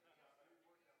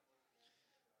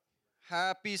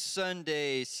Happy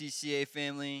Sunday, CCA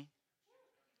family.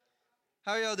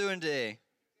 How are y'all doing today?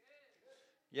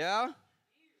 Yeah?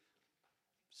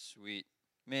 Sweet.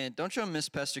 Man, don't y'all miss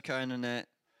Pastor Kai and Annette?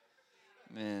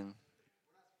 Man.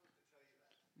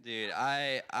 Dude,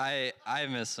 I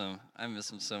miss him. I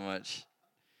miss him so much.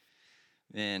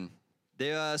 Man.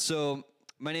 So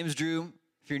my name is Drew,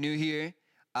 if you're new here.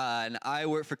 And I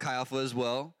work for Chi Alpha as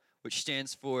well, which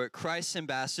stands for Christ's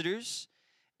Ambassadors.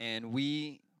 And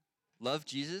we love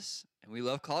Jesus and we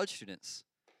love college students.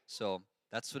 So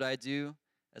that's what I do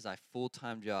as my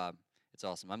full-time job. It's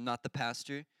awesome. I'm not the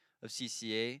pastor of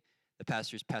CCA. The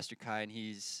pastor is Pastor Kai, and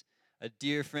he's a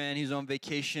dear friend. He's on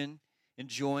vacation,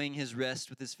 enjoying his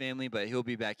rest with his family, but he'll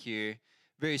be back here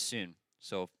very soon.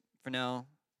 So for now,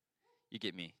 you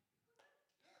get me.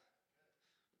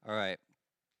 All right.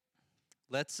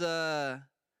 Let's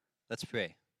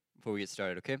pray before we get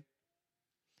started, okay?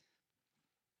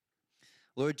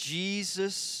 Lord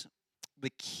Jesus,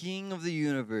 the King of the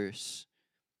universe,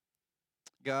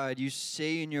 God, you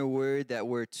say in your word that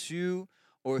where two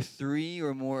or three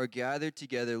or more are gathered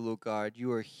together, Lord God,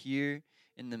 you are here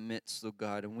in the midst, Lord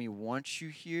God, and we want you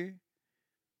here.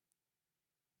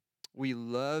 We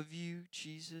love you,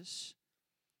 Jesus,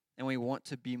 and we want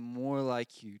to be more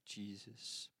like you,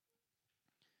 Jesus.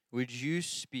 Would you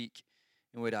speak,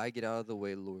 and would I get out of the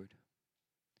way, Lord?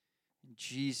 In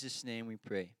Jesus' name we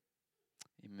pray.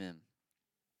 Amen.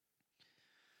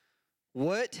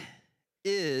 What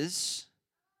is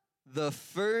the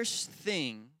first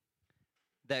thing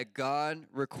that God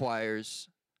requires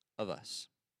of us?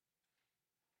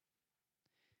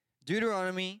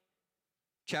 Deuteronomy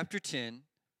chapter 10,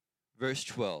 verse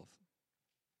 12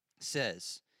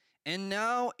 says, "And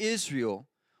now, Israel,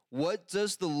 what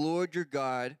does the Lord your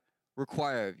God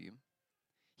require of you?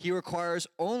 He requires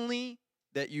only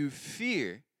that you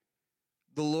fear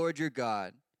the Lord your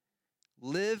God,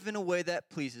 live in a way that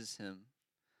pleases him,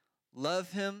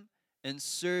 love him, and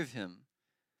serve him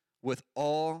with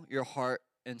all your heart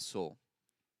and soul."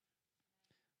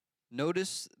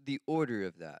 Notice the order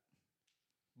of that.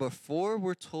 Before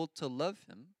we're told to love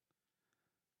him,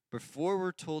 before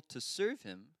we're told to serve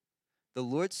him, the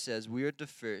Lord says we are to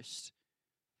first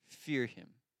fear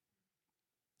him.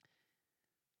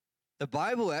 The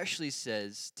Bible actually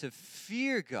says to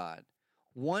fear God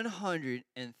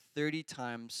 130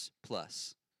 times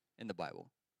plus in the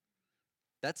Bible.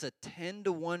 That's a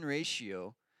 10-to-1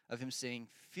 ratio of him saying,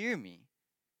 fear me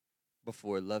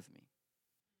before love me.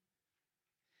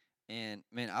 And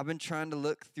man, I've been trying to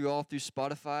look through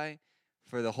Spotify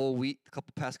for the whole week,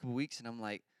 past couple weeks, and I'm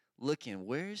like looking,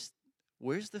 where's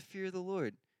the fear of the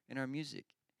Lord in our music?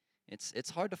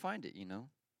 It's hard to find it, you know.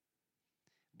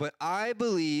 But I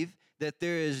believe that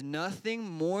there is nothing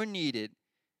more needed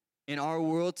in our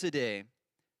world today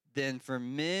than for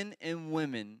men and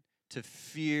women to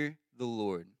fear the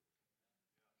Lord.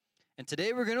 And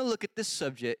today we're going to look at this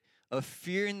subject of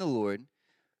fearing the Lord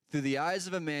through the eyes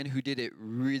of a man who did it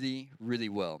really, really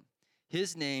well.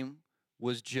 His name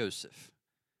was Joseph.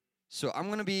 So I'm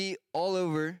going to be all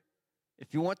over.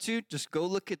 If you want to, just go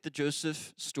look at the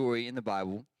Joseph story in the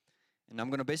Bible. And I'm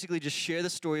going to basically just share the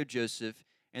story of Joseph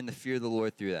and the fear of the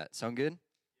Lord through that. Sound good?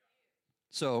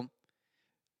 So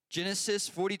Genesis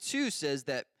 42 says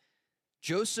that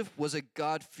Joseph was a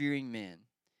God-fearing man.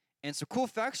 And some cool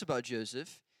facts about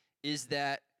Joseph is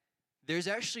that there's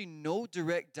actually no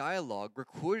direct dialogue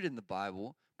recorded in the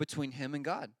Bible between him and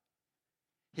God.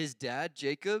 His dad,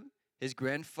 Jacob, his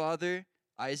grandfather,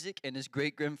 Isaac, and his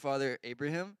great-grandfather,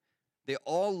 Abraham, they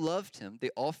all loved him,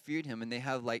 they all feared him, and they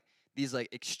have these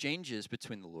exchanges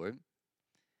between the Lord.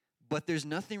 But there's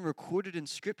nothing recorded in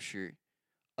Scripture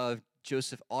of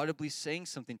Joseph audibly saying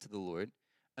something to the Lord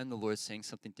and the Lord saying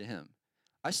something to him.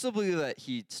 I still believe that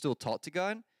he still talked to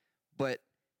God, but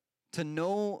to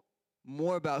know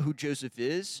more about who Joseph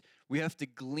is, we have to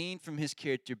glean from his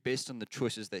character based on the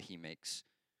choices that he makes.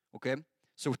 Okay?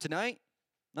 So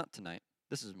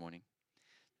this is morning.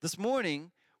 This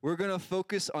morning, we're going to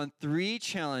focus on 3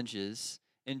 challenges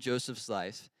in Joseph's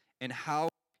life and how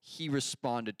he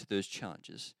responded to those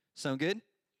challenges. Sound good?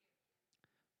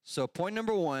 So point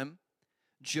number 1,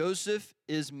 Joseph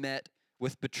is met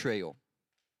with betrayal.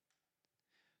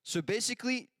 So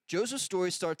basically, Joseph's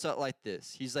story starts out like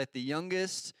this. He's like the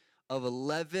youngest of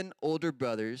 11 older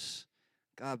brothers.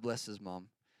 God bless his mom.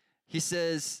 His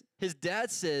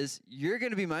dad says, "You're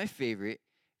going to be my favorite,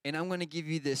 and I'm going to give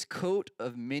you this coat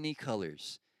of many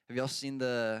colors." Have y'all seen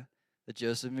the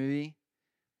Joseph movie?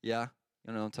 Yeah?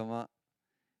 You know what I'm talking about?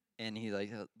 And he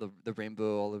the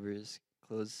rainbow all over his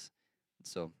clothes.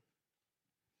 So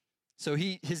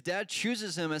his dad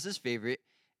chooses him as his favorite,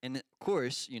 and of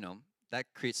course, that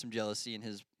creates some jealousy in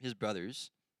his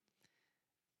brothers.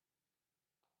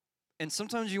 And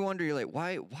sometimes you wonder, you're like,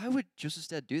 why would Joseph's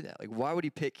dad do that? Like, why would he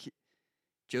pick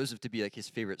Joseph to be like his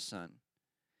favorite son?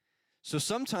 So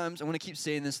sometimes, I want to keep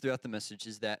saying this throughout the message,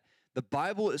 is that the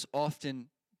Bible is often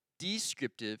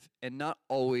descriptive and not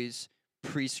always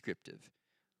prescriptive.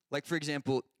 Like, for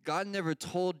example, God never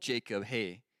told Jacob,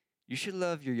 hey, you should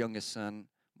love your youngest son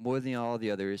more than all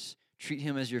the others. Treat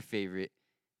him as your favorite.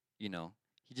 You know,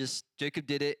 Jacob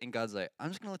did it, and God's like, I'm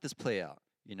just going to let this play out,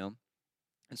 you know?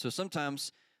 And so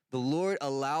sometimes the Lord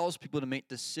allows people to make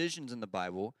decisions in the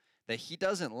Bible that he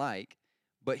doesn't like,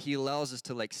 but he allows us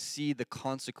to like see the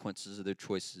consequences of their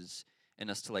choices and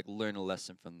us to like learn a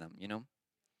lesson from them, you know?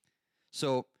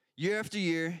 So year after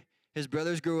year, his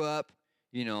brothers grew up,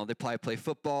 you know, they probably play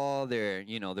football, they're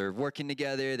working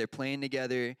together, they're playing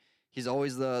together. He's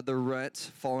always the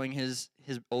runt following his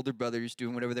older brothers,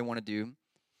 doing whatever they want to do.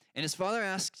 And his father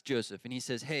asks Joseph, and he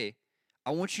says, hey,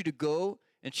 I want you to go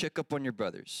and check up on your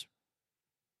brothers.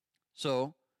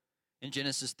 So in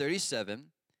Genesis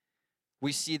 37,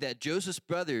 we see that Joseph's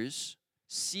brothers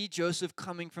see Joseph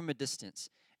coming from a distance,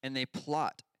 and they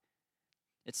plot.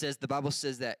 The Bible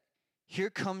says that here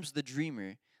comes the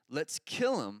dreamer. Let's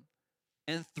kill him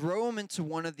and throw him into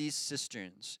one of these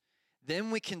cisterns.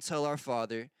 Then we can tell our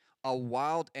father a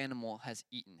wild animal has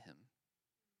eaten him.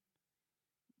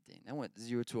 Dang, that went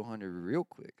 0 to 100 real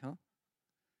quick, huh?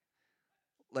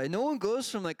 Like, no one goes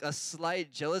from like a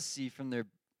slight jealousy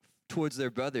towards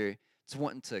their brother to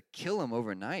wanting to kill him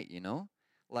overnight, you know?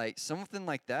 Like something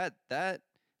like that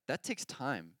takes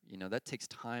time, you know. That takes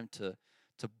time to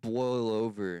boil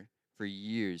over for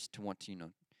years to want to,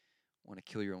 want to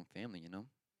kill your own family, you know.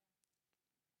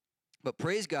 But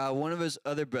praise God, one of his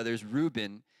other brothers,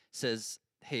 Reuben, says,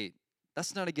 "Hey,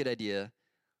 that's not a good idea.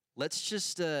 Let's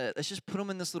just put him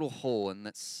in this little hole and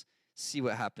let's see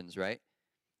what happens, right?"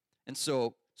 And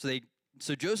so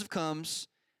Joseph comes,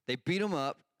 they beat him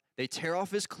up, they tear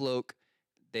off his cloak,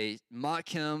 they mock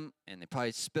him, and they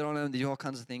probably spit on him, they do all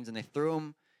kinds of things, and they throw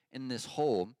him in this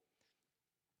hole.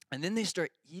 And then they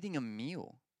start eating a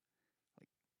meal. Like,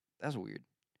 that's weird.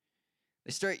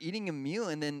 They start eating a meal,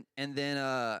 and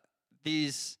then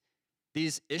these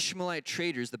Ishmaelite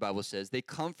traders, the Bible says, they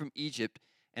come from Egypt,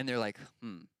 and they're like,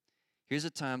 here's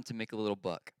a time to make a little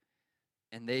buck.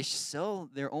 And they sell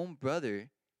their own brother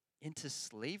into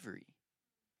slavery.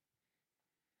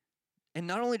 And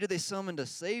not only did they sell him into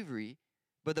slavery,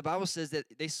 but the Bible says that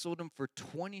they sold him for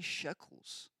 20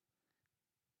 shekels.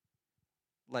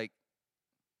 Like,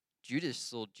 Judas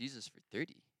sold Jesus for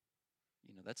 30.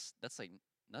 You know, that's like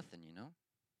nothing, you know?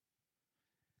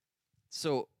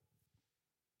 So,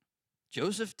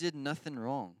 Joseph did nothing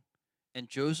wrong. And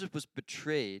Joseph was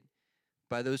betrayed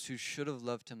by those who should have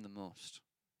loved him the most.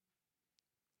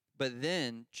 But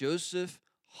then Joseph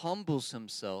humbles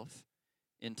himself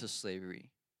into slavery.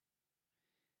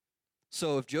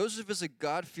 So if Joseph is a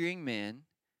God-fearing man,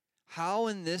 how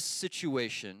in this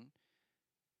situation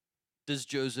does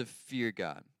Joseph fear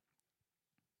God?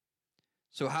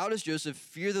 So how does Joseph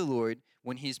fear the Lord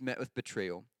when he's met with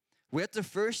betrayal? We have to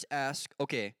first ask,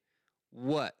 okay,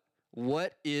 what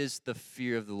is the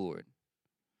fear of the Lord?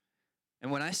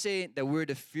 And when I say that we're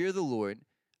to fear the Lord,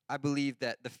 I believe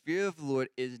that the fear of the Lord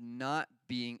is not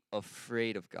being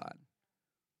afraid of God,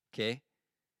 okay?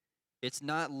 It's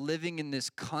not living in this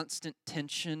constant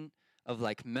tension of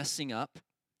like messing up.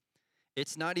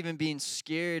 It's not even being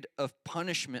scared of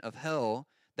punishment of hell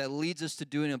that leads us to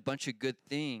doing a bunch of good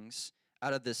things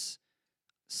out of this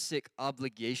sick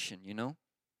obligation, you know?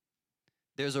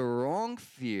 There's a wrong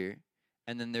fear,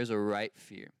 and then there's a right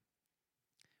fear.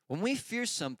 When we fear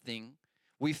something,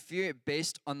 we fear it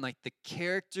based on like the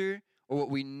character or what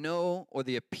we know or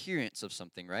the appearance of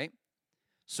something, right?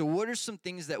 So what are some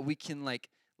things that we can like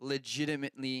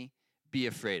legitimately be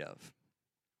afraid of?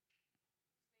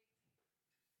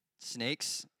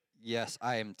 Snakes? Yes,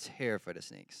 I am terrified of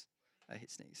snakes. I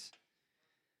hate snakes.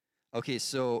 Okay,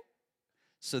 so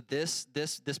this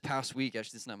past week,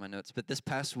 actually, this is not my notes, but this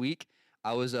past week,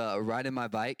 I was riding my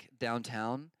bike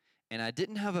downtown, and I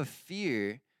didn't have a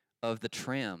fear of the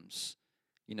trams,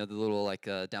 you know, the little like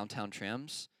downtown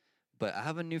trams, but I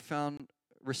have a newfound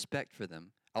respect for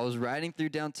them. I was riding through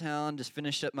downtown, just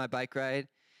finished up my bike ride,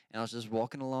 and I was just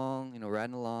walking along, you know,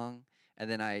 riding along, and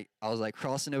then I was like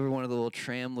crossing over one of the little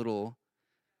tram little,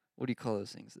 what do you call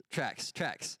those things? Tracks.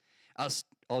 I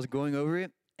was going over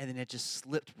it, and then it just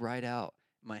slipped right out.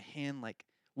 My hand like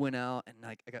went out, and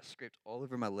like I got scraped all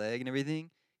over my leg and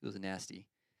everything. It was nasty.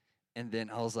 And then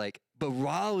I was like, but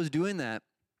while I was doing that,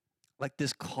 like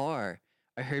this car,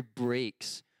 I heard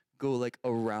brakes go like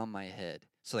around my head.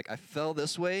 So like I fell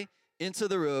this way into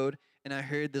the road, and I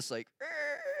heard this like,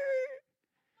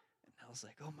 and I was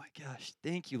like, oh my gosh,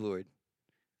 thank you, Lord.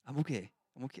 I'm okay.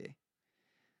 I'm okay.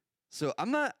 So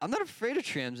I'm not afraid of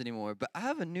trams anymore, but I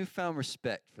have a newfound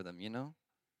respect for them.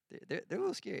 They're a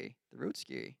little scary. The road's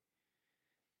scary.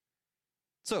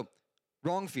 So,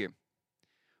 wrong fear.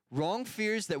 Wrong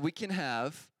fears that we can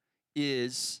have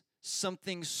is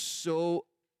something so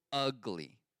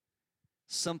ugly,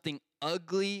 something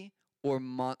ugly or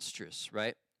monstrous,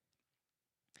 right?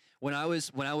 When I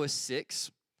was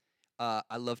 6,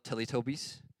 I loved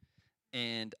Teletubbies,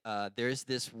 and there's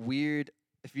this weird.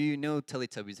 If you know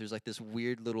Teletubbies, there's like this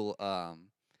weird little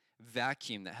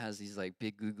vacuum that has these like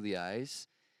big googly eyes,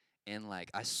 and like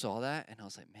I saw that, and I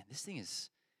was like, man, this thing is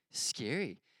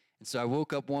scary. And so I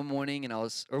woke up one morning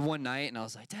and one night, and I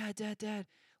was like, Dad,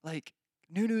 like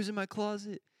Nunu's in my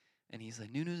closet. And he's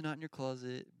like, Nunu's not in your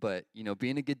closet. But,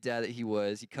 being a good dad that he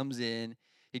was, he comes in,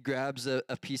 he grabs a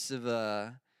piece of,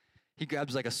 he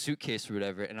grabs like a suitcase or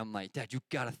whatever. And I'm like, Dad, you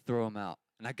gotta throw him out.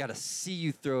 And I gotta see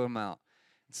you throw him out.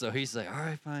 And so he's like, all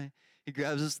right, fine. He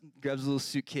grabs a little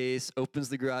suitcase, opens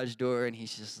the garage door, and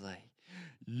he's just like,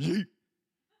 yeet.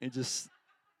 And just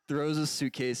throws a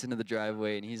suitcase into the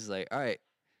driveway, and he's like, all right,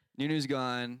 Nunu's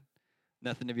gone,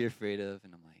 nothing to be afraid of.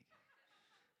 And I'm like,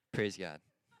 praise God.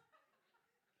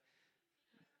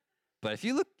 But if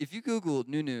you Google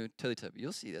Nunu Teletubby,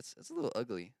 you'll see that's a little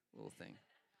ugly little thing.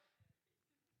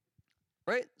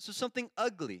 Right? So something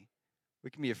ugly we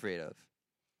can be afraid of.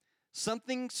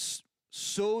 Something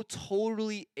so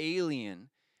totally alien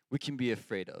we can be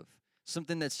afraid of.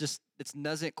 Something it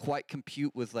doesn't quite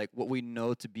compute with like what we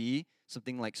know to be,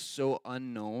 something like so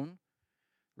unknown,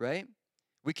 right?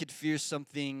 We could fear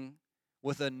something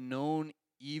with a known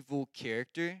evil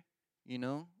character,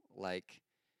 like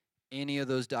any of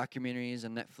those documentaries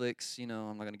on Netflix, I'm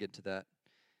not going to get into that.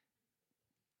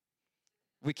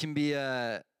 We can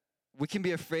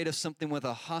be afraid of something with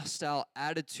a hostile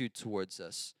attitude towards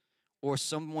us, or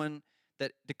someone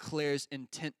that declares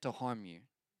intent to harm you.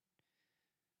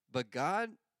 But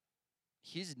God,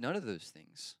 he's none of those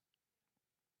things.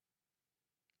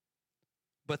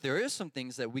 But there is some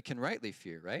things that we can rightly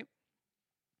fear, right?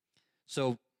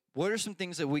 So, what are some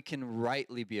things that we can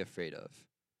rightly be afraid of?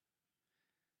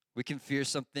 We can fear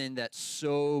something that's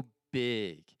so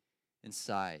big in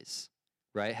size,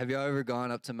 right? Have you ever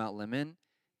gone up to Mount Lemon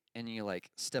and you like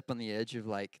step on the edge of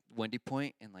like Wendy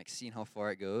Point and like seeing how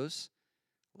far it goes?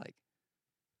 Like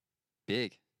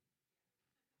big,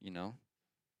 you know?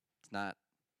 It's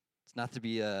not to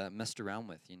be messed around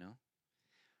with.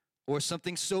 Or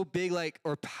something so big like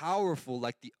or powerful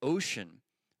like the ocean,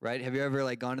 right? Have you ever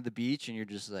like gone to the beach and you're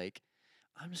just like,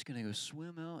 I'm just gonna go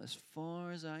swim out as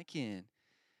far as I can.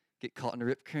 Get caught in a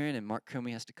rip current and Mark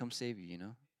Comey has to come save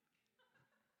you.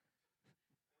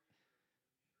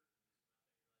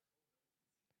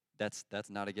 That's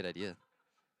not a good idea.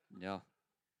 No.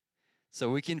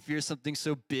 So we can fear something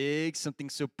so big, something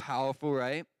so powerful,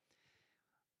 right?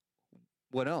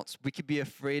 What else? We could be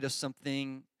afraid of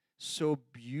something so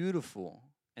beautiful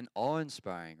and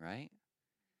awe-inspiring, right?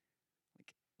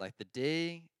 Like the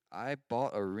day I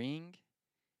bought a ring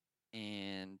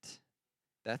and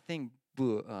that thing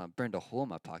burned a hole in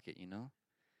my pocket.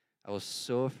 I was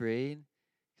so afraid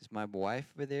because my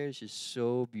wife over there is just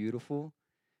so beautiful.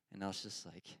 And I was just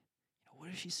like, what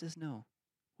if she says no?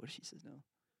 What if she says no?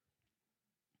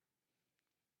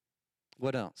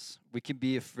 What else? We can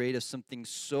be afraid of something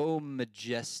so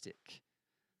majestic,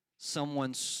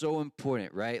 someone so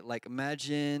important, right? Like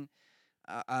imagine,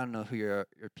 I don't know who your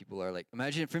people are. Like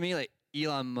imagine for me, like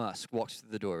Elon Musk walks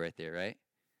through the door right there, right?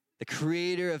 The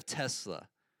creator of Tesla.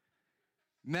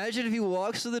 Imagine if he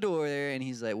walks through the door there and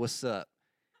he's like, "What's up?"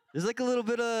 There's like a little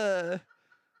bit of,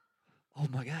 oh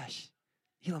my gosh,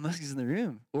 Elon Musk is in the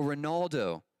room. Or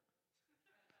Ronaldo.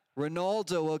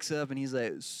 Ronaldo walks up and he's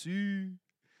like, "See,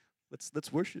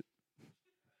 let's worship."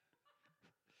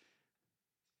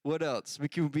 What else? We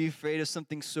can be afraid of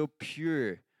something so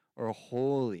pure or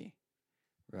holy,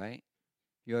 right?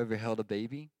 You ever held a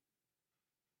baby?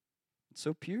 It's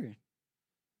so pure.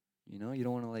 You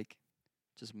don't want to like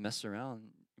just mess around.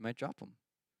 You might drop them.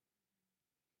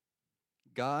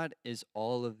 God is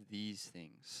all of these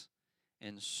things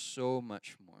and so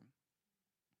much more.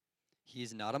 He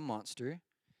is not a monster.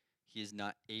 He is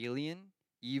not alien,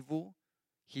 evil.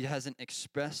 He hasn't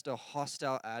expressed a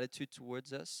hostile attitude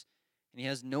towards us, and he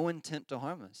has no intent to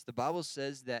harm us. The Bible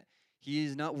says that he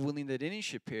is not willing that any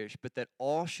should perish, but that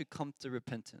all should come to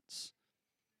repentance.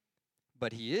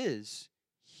 But he is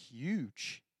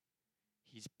huge.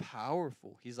 He's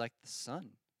powerful. He's like the sun.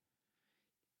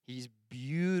 He's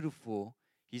beautiful.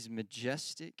 He's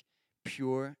majestic,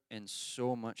 pure, and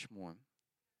so much more.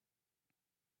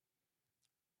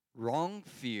 Wrong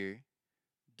fear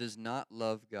does not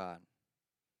love God.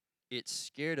 It's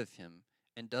scared of him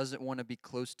and doesn't want to be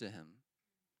close to him,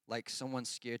 like someone's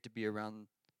scared to be around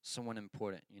someone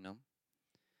important, you know?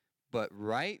 But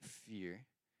right fear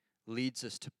leads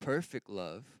us to perfect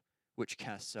love, which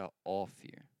casts out all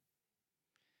fear.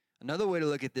 Another way to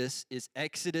look at this is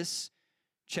Exodus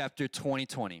chapter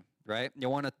 2020, right? You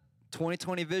want a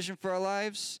 2020 vision for our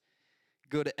lives?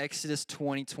 Go to Exodus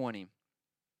 2020.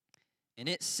 And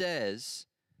it says,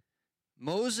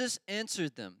 Moses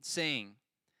answered them, saying,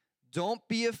 "Don't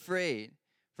be afraid,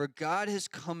 for God has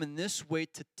come in this way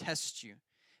to test you,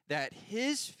 that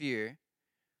his fear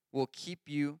will keep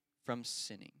you from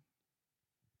sinning."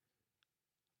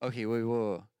 Okay,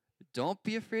 whoa. Don't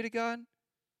be afraid of God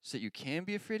so that you can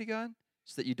be afraid of God,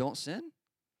 so that you don't sin?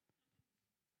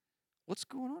 What's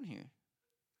going on here?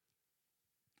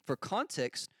 For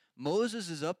context, Moses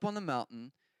is up on the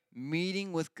mountain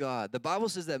meeting with God. The Bible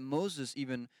says that Moses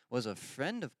even was a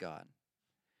friend of God.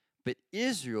 But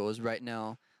Israel is right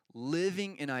now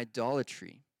living in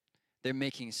idolatry. They're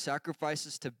making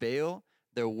sacrifices to Baal.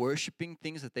 They're worshiping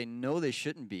things that they know they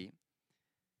shouldn't be.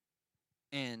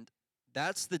 And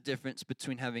that's the difference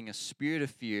between having a spirit of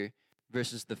fear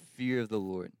versus the fear of the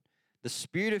Lord. The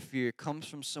spirit of fear comes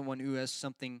from someone who has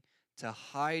something to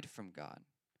hide from God.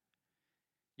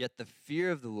 Yet the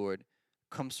fear of the Lord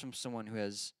comes from someone who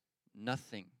has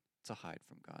nothing to hide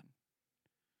from God.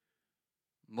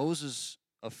 Moses,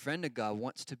 a friend of God,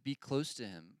 wants to be close to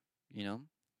him, you know?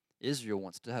 Israel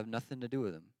wants to have nothing to do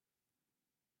with him.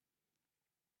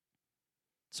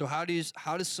 So how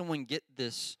does someone get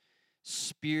this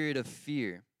spirit of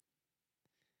fear?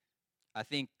 I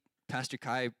think Pastor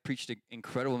Kai preached an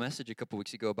incredible message a couple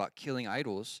weeks ago about killing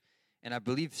idols, and I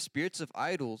believe spirit of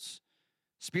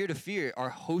fear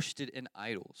are hosted in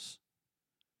idols.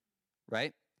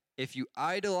 Right? If you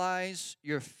idolize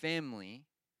your family,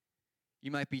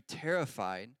 you might be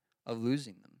terrified of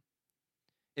losing them.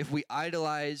 If we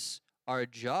idolize our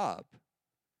job,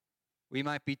 we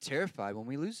might be terrified when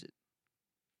we lose it.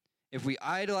 If we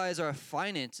idolize our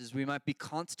finances, we might be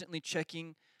constantly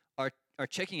checking our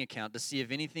checking account to see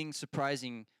if anything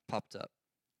surprising popped up.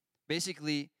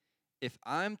 Basically, if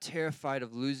I'm terrified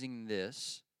of losing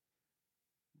this,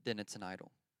 then it's an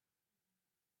idol.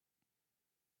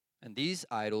 And these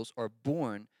idols are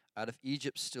born out of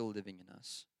Egypt still living in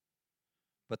us.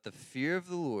 But the fear of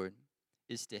the Lord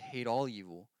is to hate all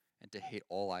evil and to hate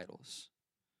all idols.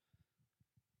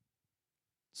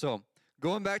 So,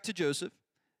 going back to Joseph,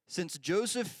 since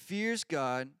Joseph fears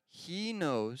God, he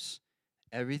knows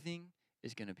everything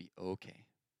is going to be okay.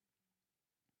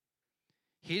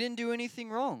 He didn't do anything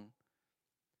wrong,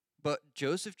 but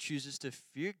Joseph chooses to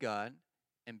fear God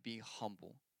and be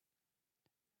humble.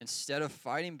 Instead of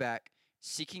fighting back,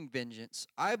 seeking vengeance,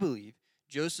 I believe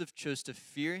Joseph chose to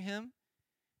fear him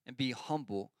and be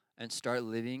humble and start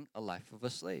living a life of a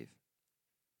slave.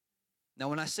 Now,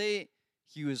 when I say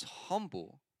he was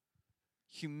humble,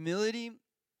 humility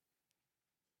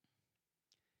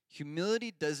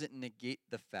doesn't negate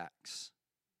the facts.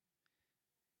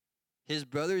 His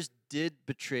brothers did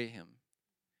betray him.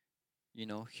 You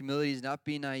know, humility is not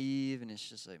being naive, and it's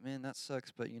just like, man, that sucks,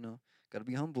 but, got to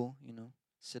be humble,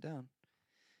 sit down.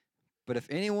 But if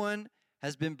anyone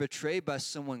has been betrayed by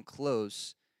someone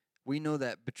close, we know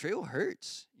that betrayal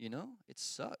hurts, it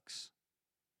sucks.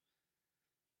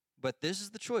 But this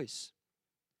is the choice: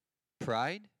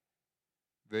 pride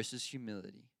versus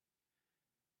humility.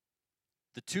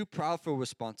 The two powerful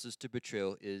responses to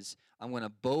betrayal is, I'm going to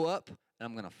bow up and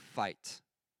I'm going to fight.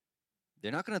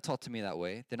 They're not going to talk to me that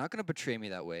way. They're not going to betray me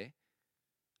that way.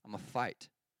 I'm going to fight.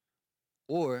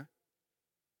 Or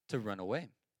to run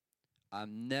away.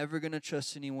 I'm never going to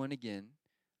trust anyone again.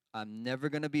 I'm never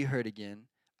going to be hurt again.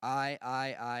 I'm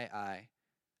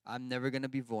never going to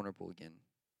be vulnerable again.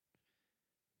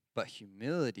 But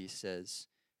humility says,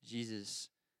 Jesus,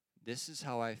 this is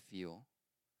how I feel.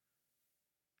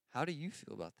 How do you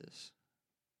feel about this?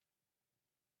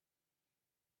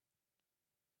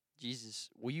 Jesus,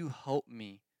 will you help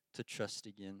me to trust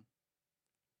again?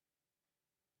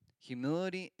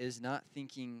 Humility is not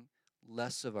thinking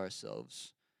less of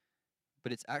ourselves,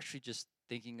 but it's actually just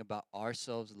thinking about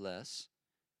ourselves less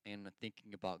and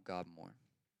thinking about God more.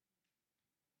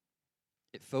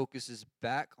 It focuses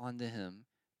back onto Him,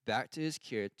 back to His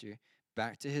character,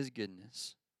 back to His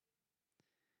goodness.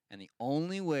 And the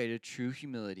only way to true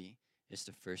humility is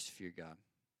to first fear God.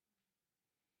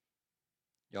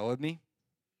 Y'all with me?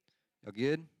 Y'all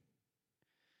good?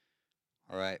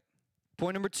 All right.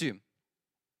 Point number 2.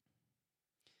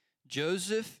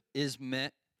 Joseph is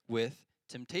met with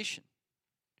temptation.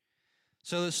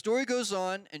 So the story goes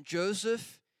on, and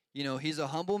Joseph, He's a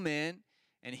humble man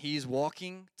and he's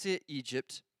walking to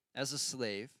Egypt as a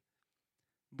slave.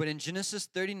 But in Genesis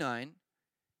 39,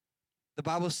 the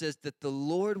Bible says that the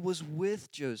Lord was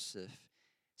with Joseph.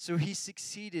 So he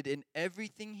succeeded in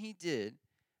everything he did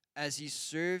as he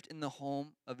served in the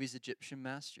home of his Egyptian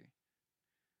master.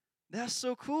 That's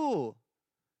so cool.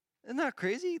 Isn't that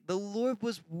crazy? The Lord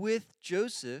was with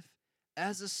Joseph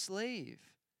as a slave.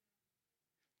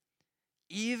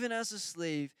 Even as a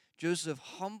slave, Joseph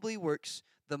humbly works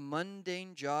the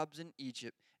mundane jobs in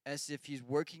Egypt as if he's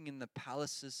working in the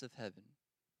palaces of heaven.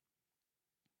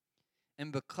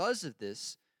 And because of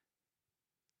this,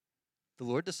 the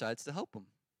Lord decides to help him.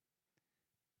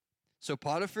 So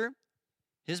Potiphar,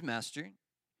 his master,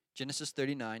 Genesis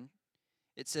 39,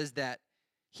 it says that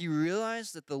he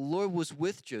realized that the Lord was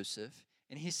with Joseph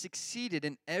and he succeeded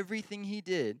in everything he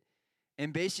did.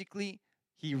 And basically,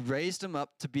 he raised him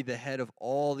up to be the head of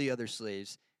all the other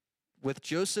slaves. With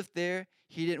Joseph there,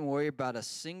 he didn't worry about a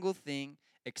single thing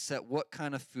except what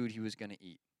kind of food he was going to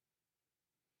eat.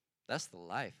 That's the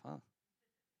life, huh?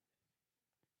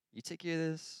 You take care of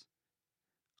this.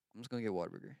 I'm just going to get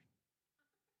Whataburger.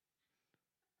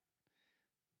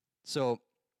 So,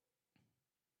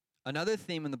 another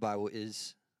theme in the Bible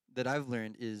is that I've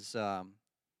learned is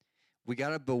we got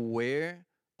to beware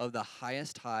of the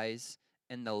highest highs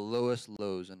and the lowest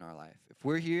lows in our life. If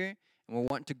we're here and we're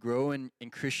wanting to grow in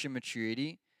Christian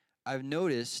maturity, I've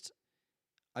noticed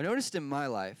in my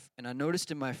life and I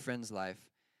noticed in my friend's life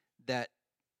that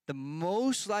the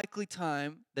most likely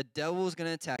time the devil is going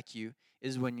to attack you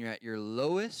is when you're at your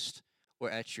lowest or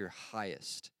at your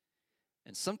highest.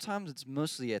 And sometimes it's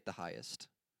mostly at the highest.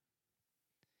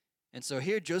 And so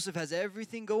here Joseph has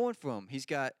everything going for him. He's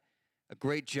got a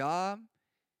great job.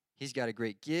 He's got a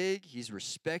great gig. He's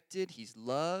respected. He's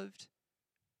loved.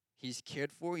 He's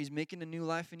cared for. He's making a new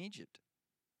life in Egypt.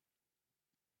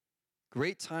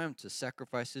 Great time to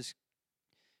sacrifice his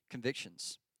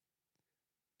convictions.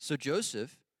 So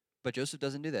Joseph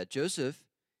doesn't do that. Joseph,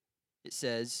 it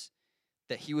says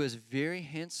that he was very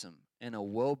handsome and a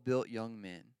well-built young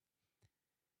man.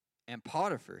 And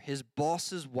Potiphar, his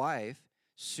boss's wife,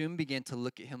 soon began to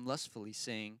look at him lustfully,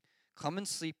 saying, "Come and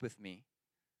sleep with me."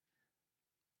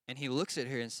 And he looks at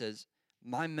her and says,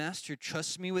 "My master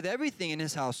trusts me with everything in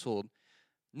his household.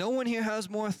 No one here has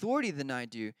more authority than I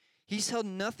do. He's held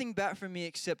nothing back from me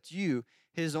except you,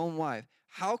 his own wife.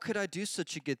 How could I do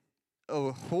such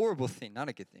a horrible thing, not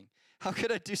a good thing. How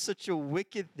could I do such a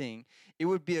wicked thing? It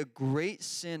would be a great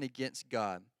sin against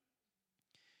God."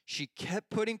 She kept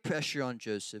putting pressure on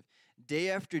Joseph day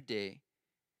after day,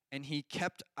 and he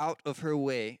kept out of her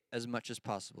way as much as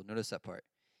possible. Notice that part.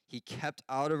 He kept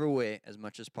out of her way as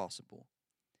much as possible.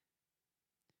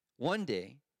 One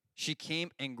day, she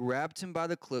came and grabbed him by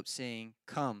the cloak, saying,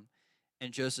 "Come."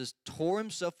 And Joseph tore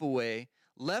himself away,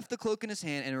 left the cloak in his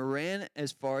hand, and ran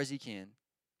as far as he can.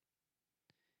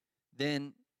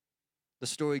 Then the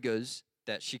story goes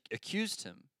that she accused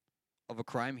him of a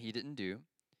crime he didn't do,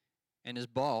 and his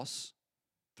boss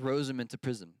throws him into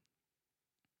prison.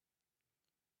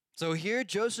 So here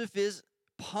Joseph is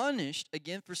punished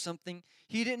again for something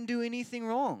he didn't do anything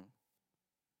wrong.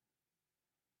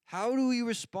 How do we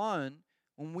respond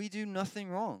when we do nothing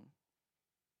wrong?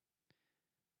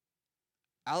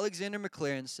 Alexander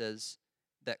McLaren says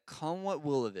that come what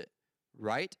will of it,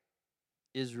 right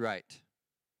is right,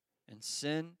 and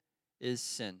sin is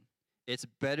sin. It's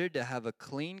better to have a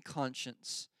clean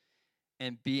conscience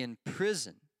and be in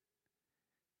prison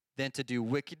than to do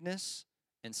wickedness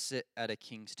and sit at a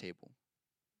king's table.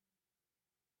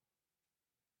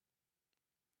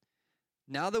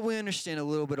 Now that we understand a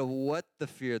little bit of what the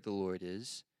fear of the Lord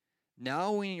is,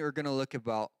 now we are going to look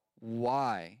about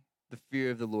why the fear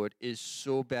of the Lord is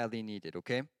so badly needed,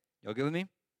 okay? Y'all good with me?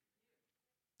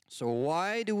 So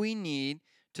why do we need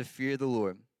to fear the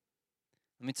Lord?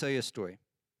 Let me tell you a story.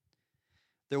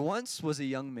 There once was a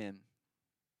young man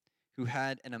who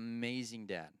had an amazing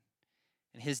dad.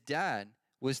 And his dad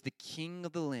was the king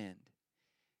of the land.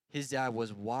 His dad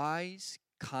was wise,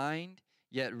 kind,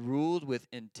 yet ruled with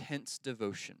intense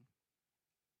devotion.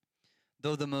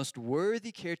 Though the most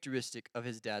worthy characteristic of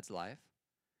his dad's life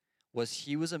was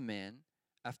he was a man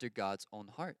after God's own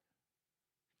heart.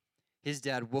 His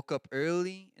dad woke up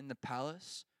early in the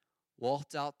palace,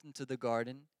 walked out into the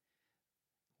garden,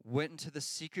 went into the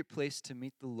secret place to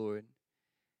meet the Lord,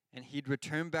 and he'd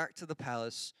return back to the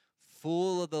palace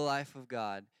full of the life of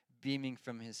God beaming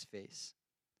from his face.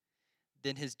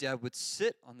 Then his dad would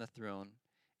sit on the throne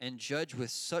and judge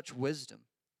with such wisdom.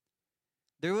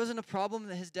 There wasn't a problem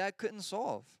that his dad couldn't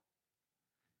solve.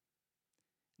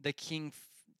 The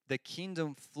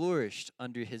kingdom flourished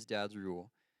under his dad's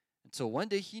rule So one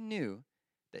day he knew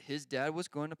that his dad was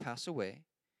going to pass away,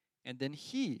 and then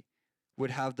he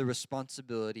would have the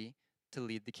responsibility to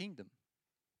lead the kingdom.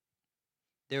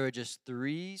 There were just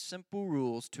 3 simple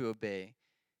rules to obey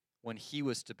when he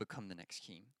was to become the next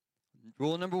king.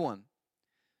 Rule number 1,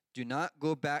 do not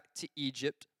go back to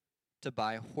Egypt to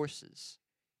buy horses.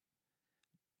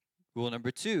 Rule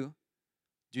number 2,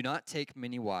 do not take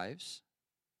many wives.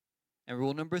 And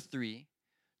rule number 3,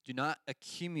 do not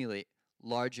accumulate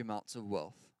large amounts of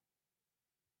wealth.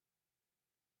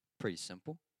 Pretty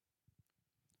simple.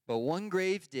 But one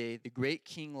grave day, the great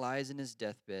king lies in his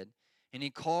deathbed, and he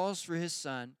calls for his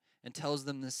son and tells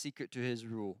them the secret to his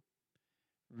rule.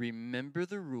 Remember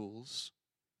the rules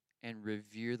and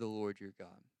revere the Lord your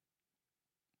God.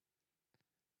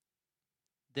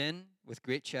 Then, with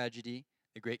great tragedy,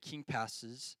 the great king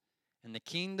passes, and the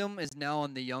kingdom is now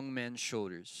on the young man's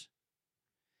shoulders.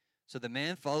 So the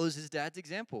man follows his dad's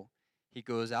example. He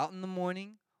goes out in the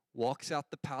morning, walks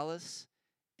out the palace,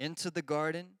 into the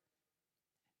garden,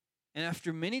 and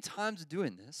after many times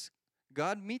doing this,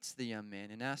 God meets the young man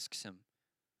and asks him,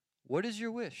 "What is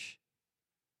your wish?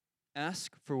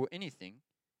 Ask for anything,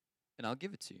 and I'll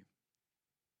give it to you."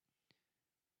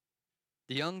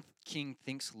 The young king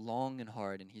thinks long and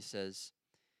hard, and he says,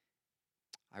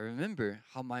 "I remember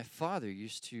how my father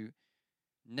used to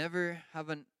never have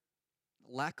a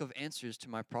lack of answers to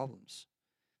my problems."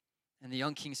 And the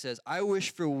young king says, "I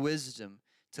wish for wisdom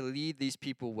to lead these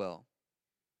people well."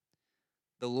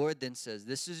 The Lord then says,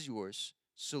 "This is yours,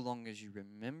 so long as you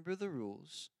remember the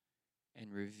rules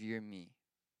and revere me,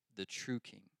 the true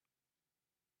king."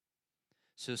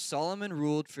 So Solomon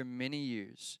ruled for many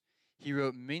years. He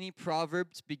wrote many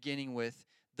proverbs beginning with,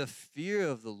 "The fear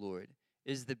of the Lord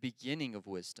is the beginning of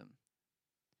wisdom."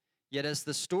 Yet as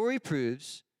the story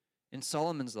proves in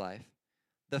Solomon's life,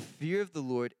 the fear of the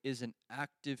Lord is an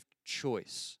active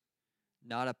choice,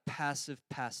 not a passive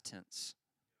past tense.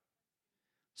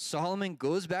 Solomon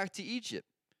goes back to Egypt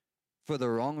for the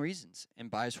wrong reasons and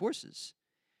buys horses.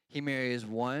 He marries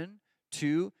 1,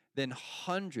 2, then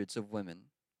hundreds of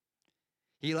women.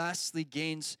 He lastly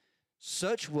gains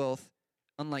such wealth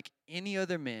unlike any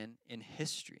other man in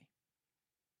history.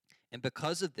 And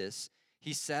because of this,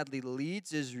 he sadly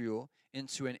leads Israel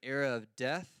into an era of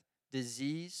death,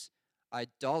 disease,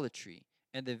 idolatry,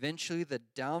 and eventually the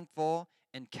downfall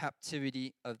and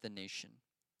captivity of the nation.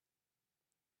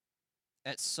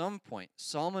 At some point,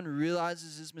 Solomon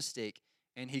realizes his mistake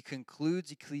and he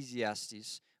concludes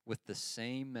Ecclesiastes with the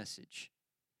same message: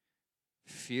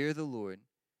 fear the Lord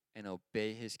and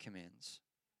obey his commands.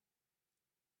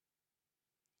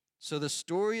 So the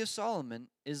story of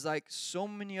Solomon is like so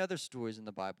many other stories in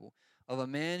the Bible of a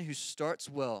man who starts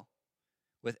well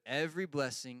with every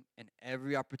blessing and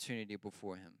every opportunity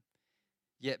before him,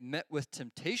 yet met with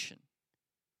temptation.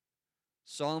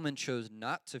 Solomon chose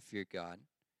not to fear God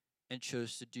and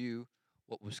chose to do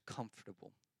what was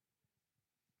comfortable.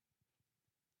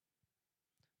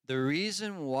 The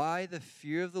reason why the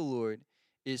fear of the Lord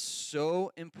is so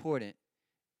important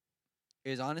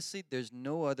is honestly, there's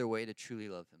no other way to truly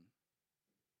love him.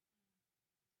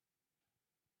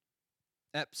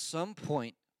 At some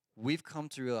point, we've come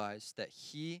to realize that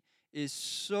he is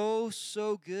so,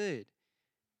 so good,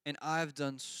 and I've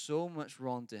done so much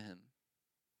wrong to him.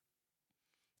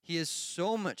 He is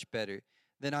so much better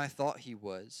than I thought he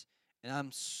was, and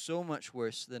I'm so much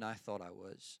worse than I thought I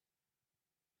was.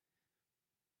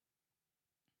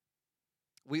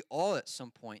 We all at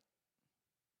some point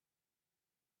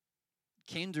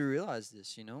came to realize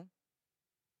this,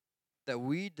 that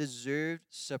we deserved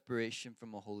separation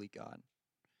from a holy God.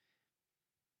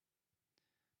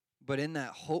 But in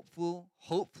that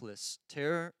hopeless,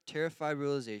 terrified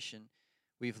realization,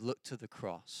 we've looked to the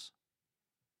cross,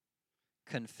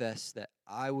 confessed that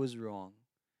I was wrong,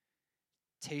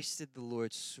 tasted the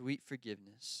Lord's sweet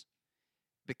forgiveness,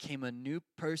 became a new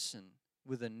person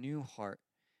with a new heart,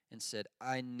 and said,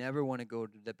 I never want to go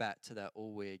back to that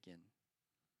old way again.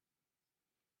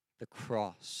 The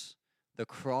cross. The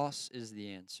cross is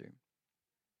the answer.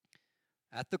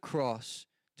 At the cross,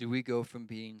 do we go from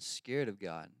being scared of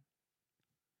God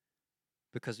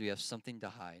because we have something to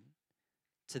hide,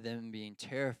 to them being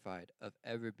terrified of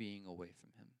ever being away from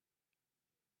him.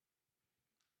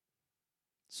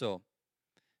 So,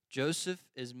 Joseph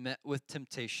is met with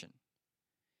temptation.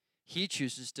 He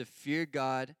chooses to fear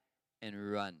God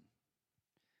and run.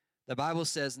 The Bible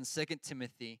says in 2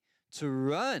 Timothy to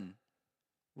run.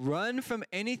 Run from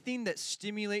anything that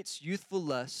stimulates youthful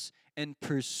lusts and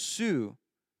pursue.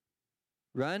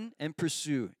 Run and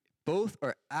pursue. Both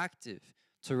are active.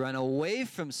 To run away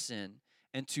from sin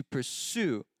and to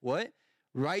pursue what?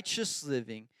 Righteous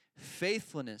living,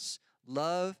 faithfulness,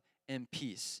 love, and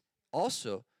peace.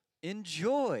 Also,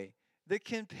 enjoy the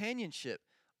companionship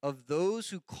of those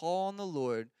who call on the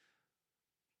Lord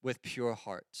with pure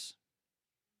hearts.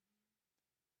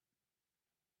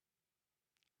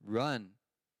 Run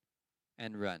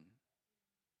and run.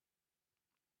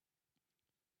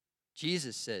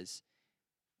 Jesus says,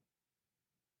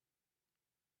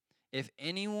 if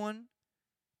anyone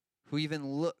who even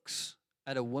looks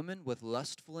at a woman with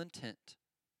lustful intent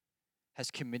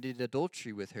has committed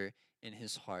adultery with her in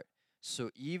his heart. So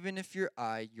even if your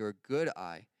good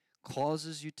eye,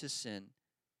 causes you to sin,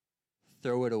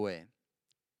 throw it away.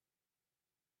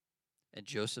 And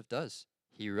Joseph does.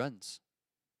 He runs.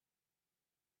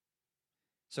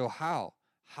 So how?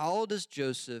 How does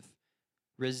Joseph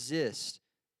resist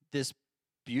this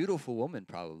beautiful woman,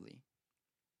 probably?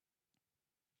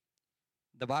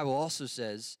 The Bible also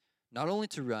says not only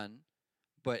to run,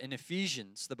 but in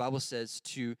Ephesians, the Bible says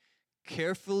to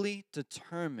carefully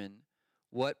determine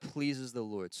what pleases the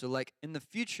Lord. So, like in the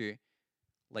future,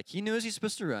 like he knows he's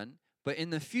supposed to run, but in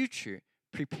the future,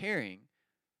 preparing,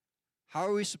 how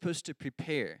are we supposed to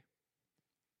prepare?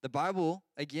 The Bible,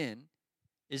 again,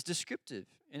 is descriptive,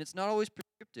 and it's not always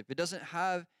prescriptive. It doesn't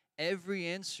have every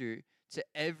answer to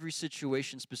every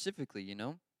situation specifically, you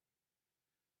know?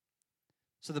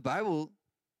 So the Bible,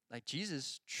 like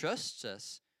Jesus, trusts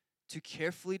us to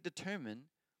carefully determine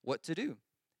what to do.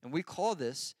 And we call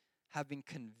this having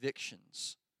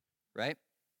convictions, right?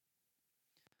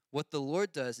 What the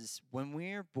Lord does is when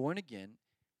we are born again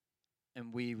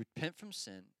and we repent from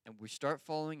sin and we start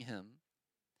following Him,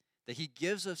 that He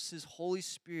gives us His Holy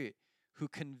Spirit who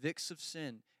convicts of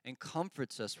sin and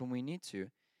comforts us when we need to.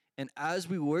 And as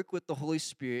we work with the Holy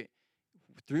Spirit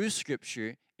through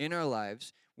Scripture in our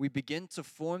lives, we begin to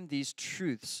form these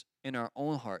truths in our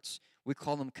own hearts. We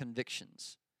call them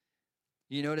convictions.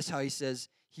 You notice how he says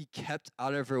he kept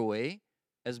out of her way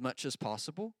as much as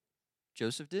possible?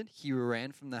 Joseph did. He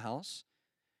ran from the house.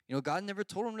 You know, God never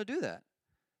told him to do that.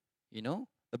 You know,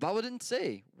 the Bible didn't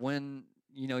say when,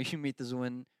 you meet this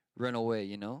woman, run away,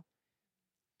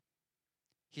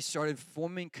 He started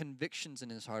forming convictions in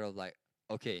his heart of like,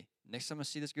 okay, next time I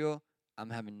see this girl, I'm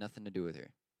having nothing to do with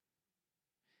her.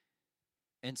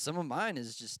 And some of mine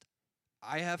is just,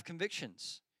 I have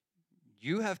convictions.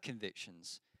 You have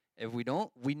convictions. If we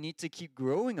don't, we need to keep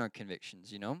growing our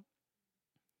convictions,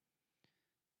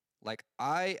 Like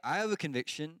I have a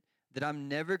conviction that I'm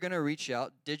never going to reach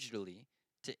out digitally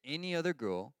to any other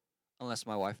girl unless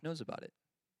my wife knows about it.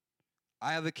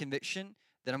 I have a conviction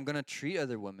that I'm going to treat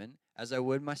other women as I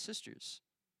would my sisters.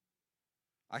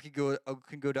 I can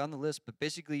go down the list, but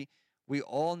basically we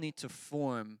all need to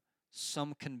form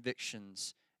some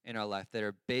convictions in our life that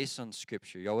are based on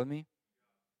Scripture. Y'all with me?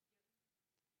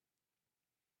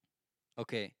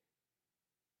 Okay.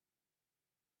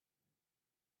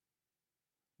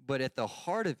 But at the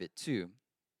heart of it, too,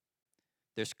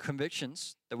 there's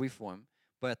convictions that we form,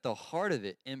 but at the heart of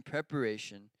it, in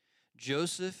preparation,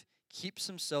 Joseph keeps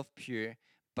himself pure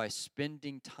by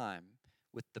spending time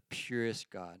with the purest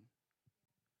God.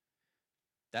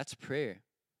 That's prayer.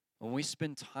 When we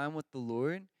spend time with the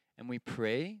Lord and we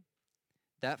pray,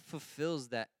 that fulfills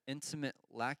that intimate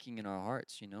lacking in our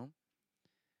hearts,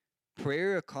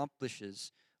 Prayer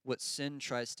accomplishes what sin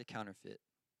tries to counterfeit.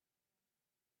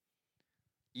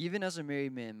 Even as a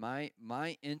married man,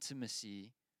 my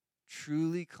intimacy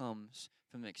truly comes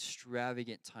from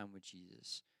extravagant time with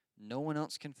Jesus. No one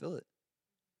else can fill it.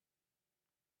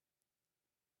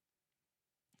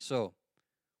 So,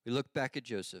 we look back at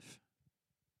Joseph.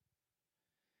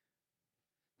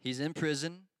 He's in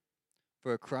prison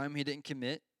for a crime he didn't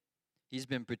commit. He's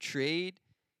been betrayed.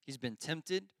 He's been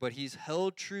tempted, but he's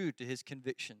held true to his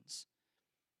convictions.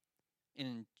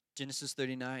 In Genesis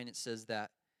 39, it says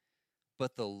that,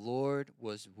 but the Lord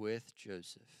was with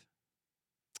Joseph.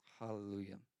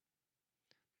 Hallelujah.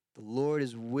 The Lord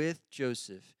is with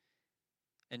Joseph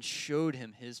and showed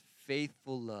him his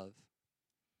faithful love.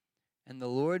 And the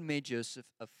Lord made Joseph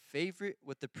a favorite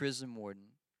with the prison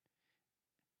warden.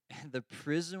 And the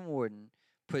prison warden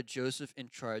put Joseph in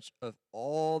charge of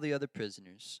all the other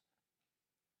prisoners.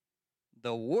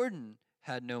 The warden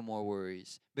had no more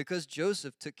worries because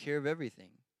Joseph took care of everything.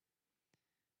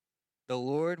 The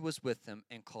Lord was with him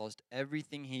and caused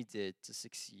everything he did to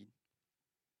succeed.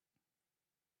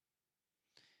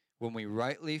 When we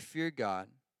rightly fear God,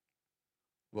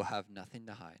 we'll have nothing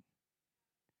to hide.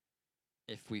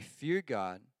 If we fear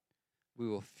God, we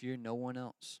will fear no one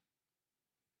else.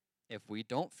 If we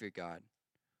don't fear God,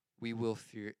 we will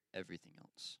fear everything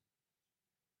else.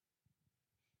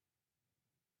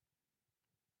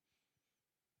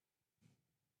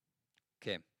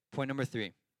 Okay, point number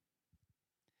 3.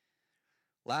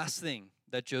 Last thing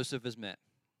that Joseph is met.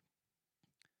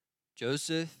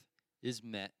 Joseph is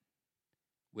met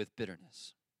with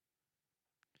bitterness.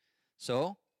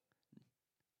 So,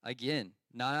 again,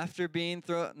 not long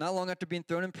after being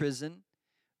thrown in prison,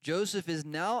 Joseph is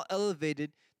now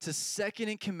elevated to second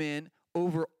in command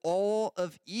over all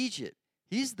of Egypt.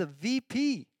 He's the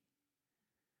VP.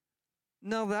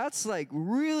 Now that's like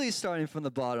really starting from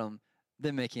the bottom,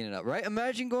 then making it up, right?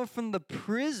 Imagine going from the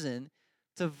prison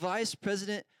to vice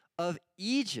president of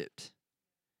Egypt.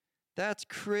 That's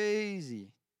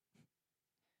crazy.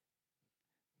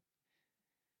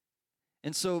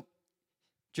 And so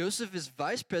Joseph is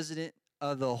vice president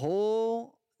of the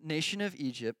whole nation of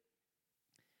Egypt.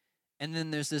 And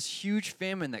then there's this huge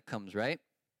famine that comes, right?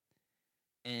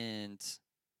 And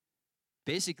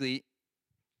basically,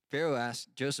 Pharaoh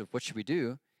asked Joseph, "What should we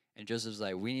do?" And Joseph's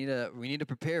like, "We need to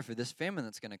prepare for this famine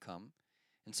that's going to come."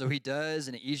 And so he does,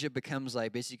 and Egypt becomes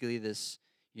like basically this,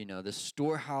 this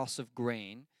storehouse of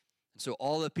grain. And so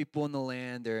all the people in the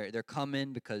land, they're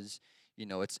coming because,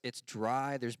 it's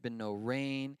dry, there's been no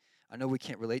rain. I know we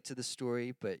can't relate to the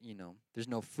story, but there's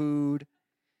no food.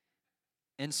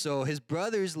 And so his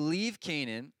brothers leave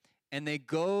Canaan and they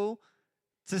go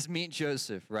to meet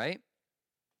Joseph, right?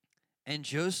 And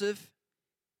Joseph,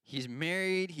 he's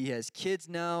married, he has kids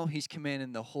now, he's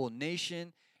commanding the whole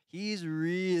nation. He's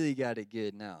really got it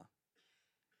good now.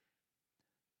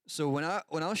 So when I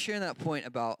was sharing that point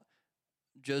about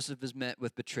Joseph is met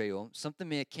with betrayal, something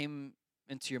may have came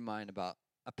into your mind about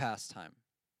a past time.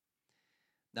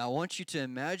 Now I want you to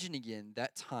imagine again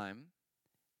that time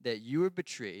that you were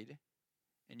betrayed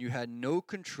and you had no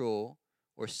control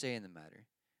or say in the matter.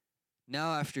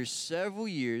 Now after several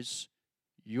years,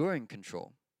 you're in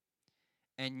control.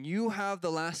 And you have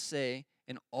the last say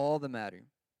in all the matter.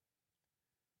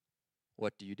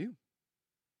 What do you do?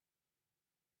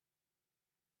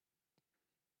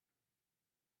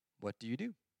 What do you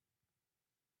do?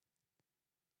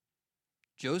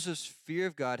 Joseph's fear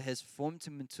of God has formed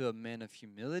him into a man of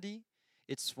humility.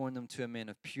 It's formed him to a man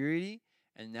of purity,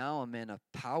 and now a man of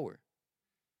power.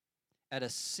 At a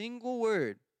single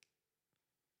word,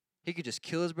 he could just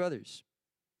kill his brothers.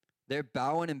 They're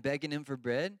bowing and begging him for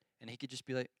bread, and he could just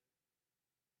be like,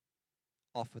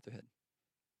 off with their head.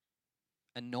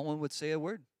 And no one would say a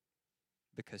word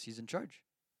because he's in charge.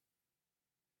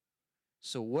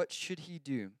 So what should he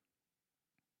do?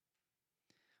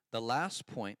 The last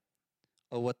point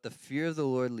of what the fear of the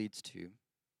Lord leads to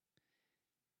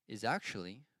is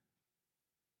actually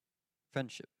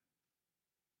friendship.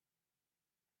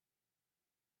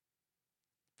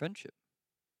 Friendship.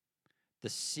 The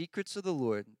secrets of the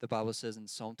Lord, the Bible says in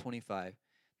Psalm 25,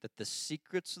 that the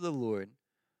secrets of the Lord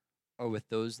are with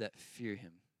those that fear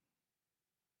him.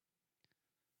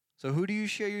 So who do you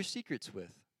share your secrets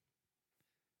with?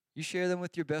 You share them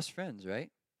with your best friends,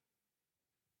 right?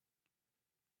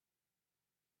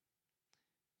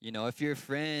 If you're a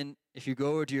friend, if you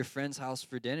go over to your friend's house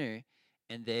for dinner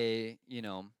and they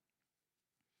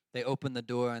open the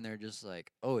door and they're just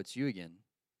like, "Oh, it's you again."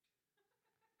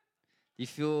 Do you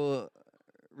feel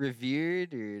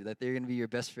revered or that they're going to be your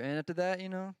best friend after that,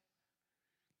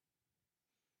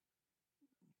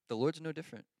 The Lord's no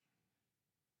different.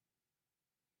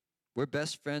 We're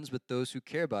best friends with those who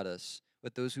care about us,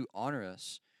 with those who honor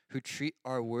us, who treat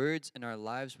our words and our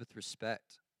lives with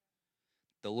respect.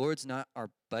 The Lord's not our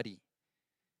buddy.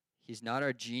 He's not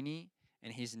our genie,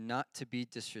 and he's not to be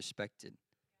disrespected.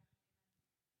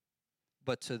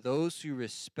 But to those who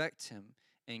respect him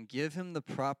and give him the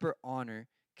proper honor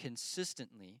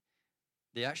consistently,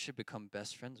 they actually become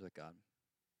best friends with God.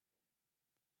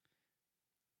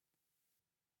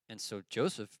 And so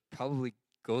Joseph probably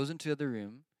goes into the other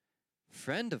room,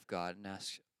 friend of God, and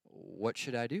asks, "What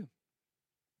should I do?"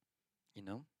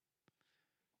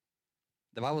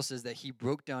 The Bible says that he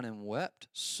broke down and wept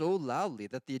so loudly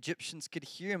that the Egyptians could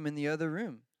hear him in the other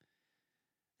room.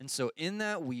 And so in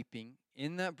that weeping,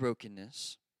 in that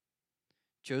brokenness,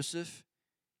 Joseph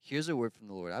hears a word from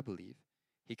the Lord, I believe.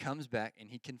 He comes back and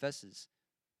he confesses.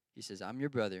 He says, "I'm your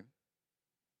brother,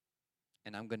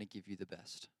 and I'm going to give you the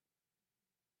best."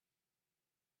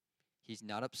 He's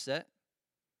not upset.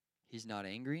 He's not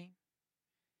angry.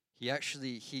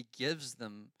 He gives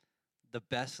them the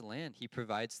best land. He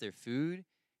provides their food.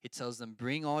 He tells them,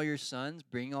 "Bring all your sons,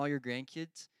 bring all your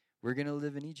grandkids. We're going to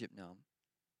live in Egypt now."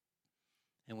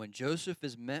 And when Joseph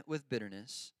is met with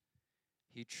bitterness,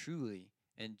 he truly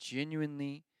and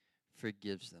genuinely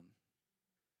forgives them.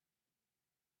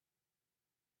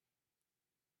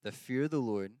 The fear of the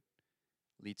Lord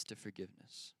leads to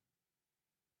forgiveness.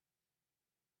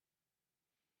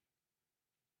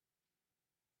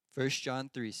 1 John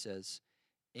 3 says,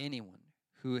 "Anyone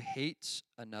who hates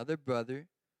another brother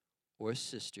or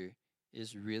sister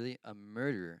is really a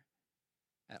murderer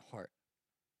at heart.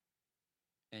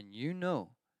 And you know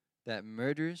that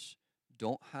murderers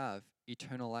don't have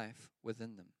eternal life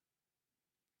within them.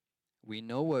 We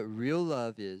know what real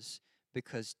love is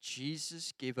because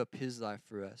Jesus gave up his life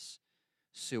for us,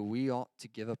 so we ought to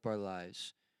give up our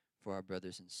lives for our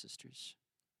brothers and sisters.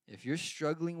 If you're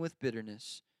struggling with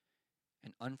bitterness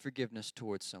and unforgiveness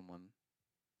towards someone,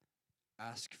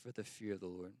 ask for the fear of the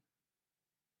Lord.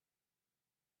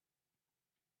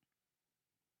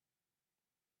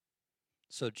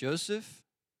 So Joseph,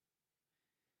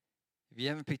 if you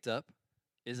haven't picked up,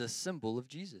 is a symbol of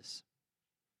Jesus.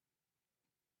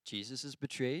 Jesus is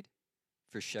betrayed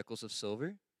for shekels of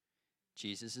silver.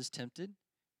 Jesus is tempted.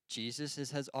 Jesus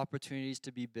has opportunities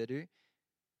to be bitter.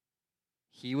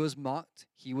 He was mocked.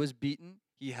 He was beaten.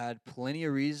 He had plenty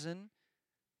of reason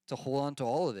to hold on to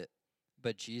all of it.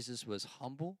 But Jesus was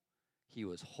humble. He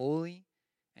was holy.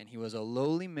 And he was a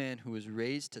lowly man who was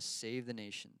raised to save the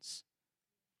nations.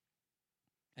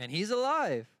 And he's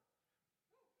alive.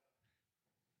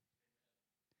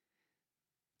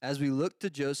 As we look to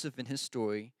Joseph and his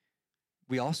story,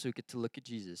 we also get to look at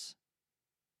Jesus.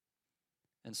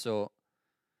 And so,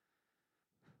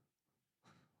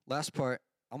 last part,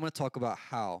 I'm going to talk about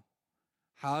how.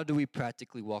 How do we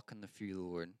practically walk in the fear of the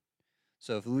Lord?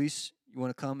 So if Luis, you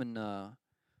want to come and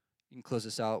you can close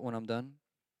this out when I'm done.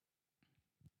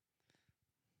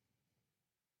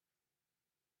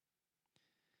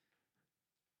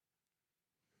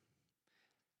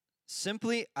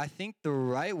 Simply, I think the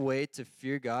right way to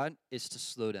fear God is to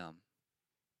slow down.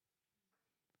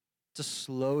 To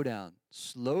slow down.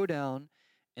 Slow down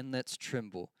and let's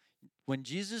tremble. When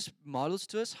Jesus models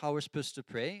to us how we're supposed to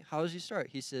pray, how does he start?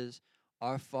 He says,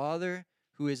 Our Father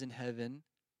who is in heaven,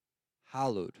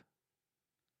 hallowed,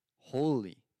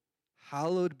 holy,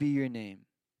 hallowed be your name.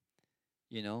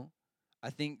 You know, I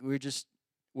think we're just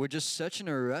such in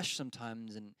a rush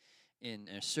sometimes in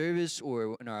our service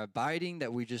or in our abiding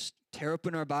that we just tear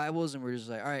open our Bibles and we're just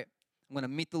like, all right, I'm gonna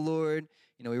meet the Lord.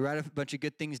 You know, we write a bunch of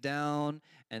good things down,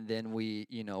 and then we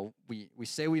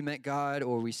say we met God,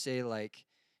 or we say like,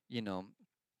 you know,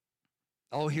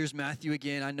 oh, here's Matthew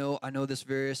again. I know this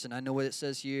verse and I know what it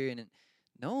says here.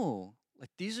 No, like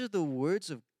these are the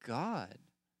words of God.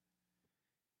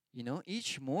 You know,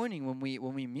 each morning when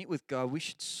we meet with God, we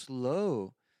should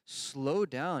slow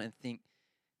down and think,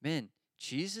 man,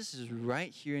 Jesus is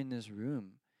right here in this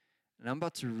room, and I'm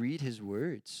about to read his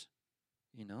words,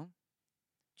 you know?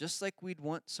 Just like we'd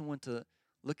want someone to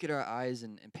look at our eyes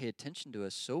and pay attention to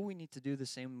us, so we need to do the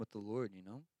same with the Lord, you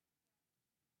know?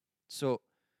 So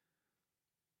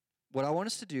what I want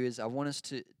us to do is I want us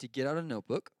to get out a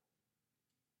notebook,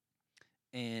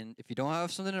 and if you don't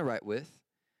have something to write with,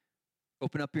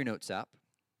 open up your notes app.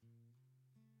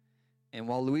 And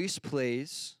while Luis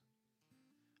plays,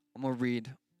 I'm going to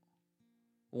read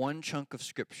one chunk of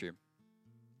scripture.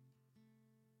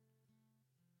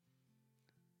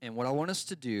 And what I want us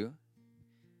to do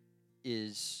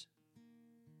is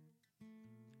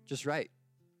just write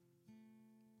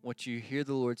what you hear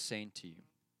the Lord saying to you.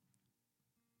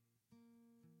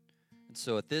 And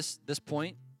so at this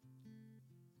point,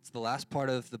 it's the last part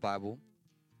of the Bible.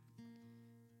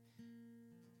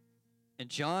 And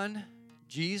John,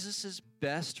 Jesus'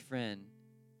 best friend,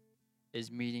 is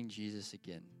meeting Jesus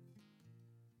again.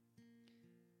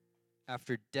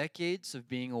 After decades of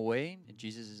being away, and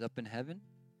Jesus is up in heaven,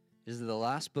 this is the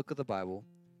last book of the Bible.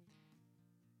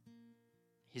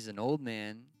 He's an old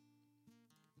man,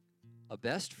 a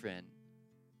best friend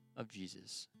of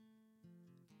Jesus.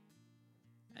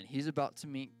 And he's about to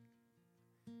meet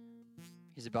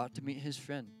his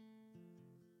friend.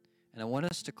 And I want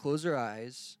us to close our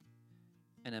eyes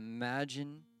and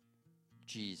imagine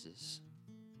Jesus.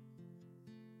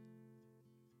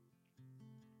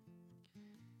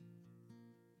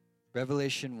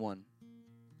 Revelation 1.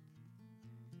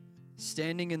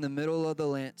 Standing in the middle of the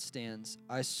lampstands,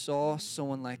 I saw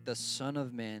someone like the Son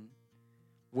of Man,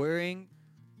 wearing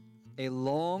a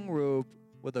long robe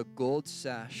with a gold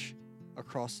sash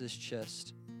across his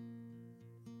chest.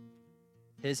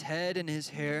 His head and his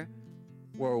hair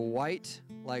were white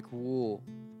like wool,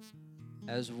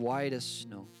 as white as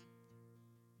snow.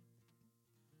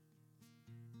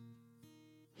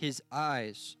 His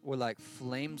eyes were like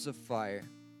flames of fire.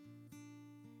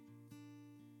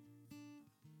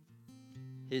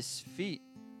 His feet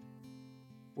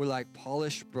were like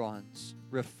polished bronze,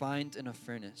 refined in a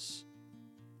furnace.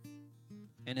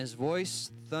 And his voice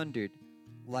thundered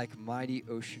like mighty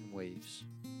ocean waves.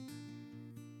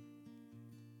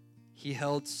 He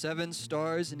held 7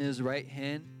 stars in his right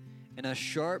hand, and a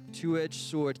sharp two-edged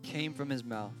sword came from his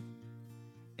mouth,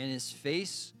 and his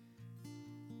face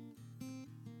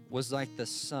was like the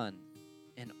sun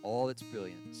in all its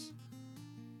brilliance.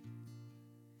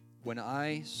 When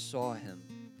I saw him,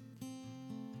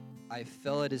 I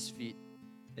fell at his feet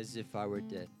as if I were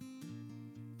dead.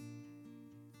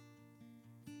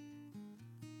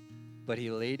 But he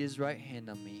laid his right hand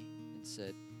on me and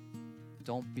said,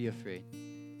 "Don't be afraid.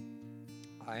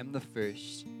 I am the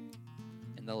first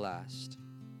and the last.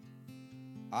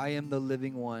 I am the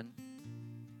living one.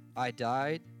 I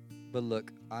died, but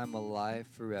look, I'm alive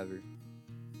forever.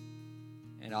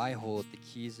 And I hold the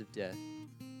keys of death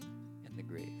and the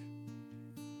grave."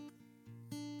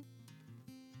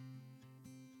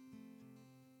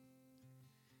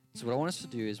 So what I want us to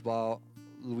do is, while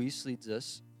Luis leads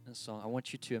us in a song, I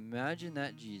want you to imagine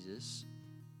that Jesus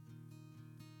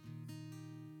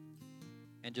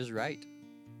and just write,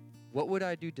 what would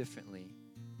I do differently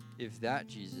if that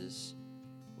Jesus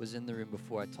was in the room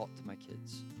before I talked to my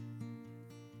kids?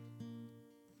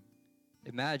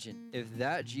 Imagine if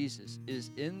that Jesus is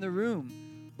in the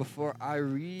room before I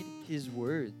read his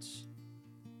words.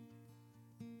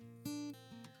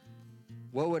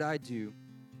 What would I do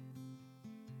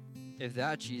if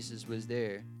that Jesus was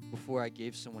there before I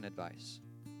gave someone advice?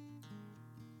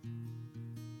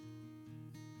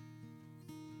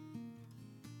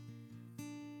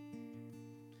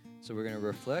 So we're going to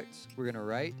reflect, we're going to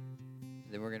write,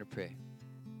 and then we're going to pray.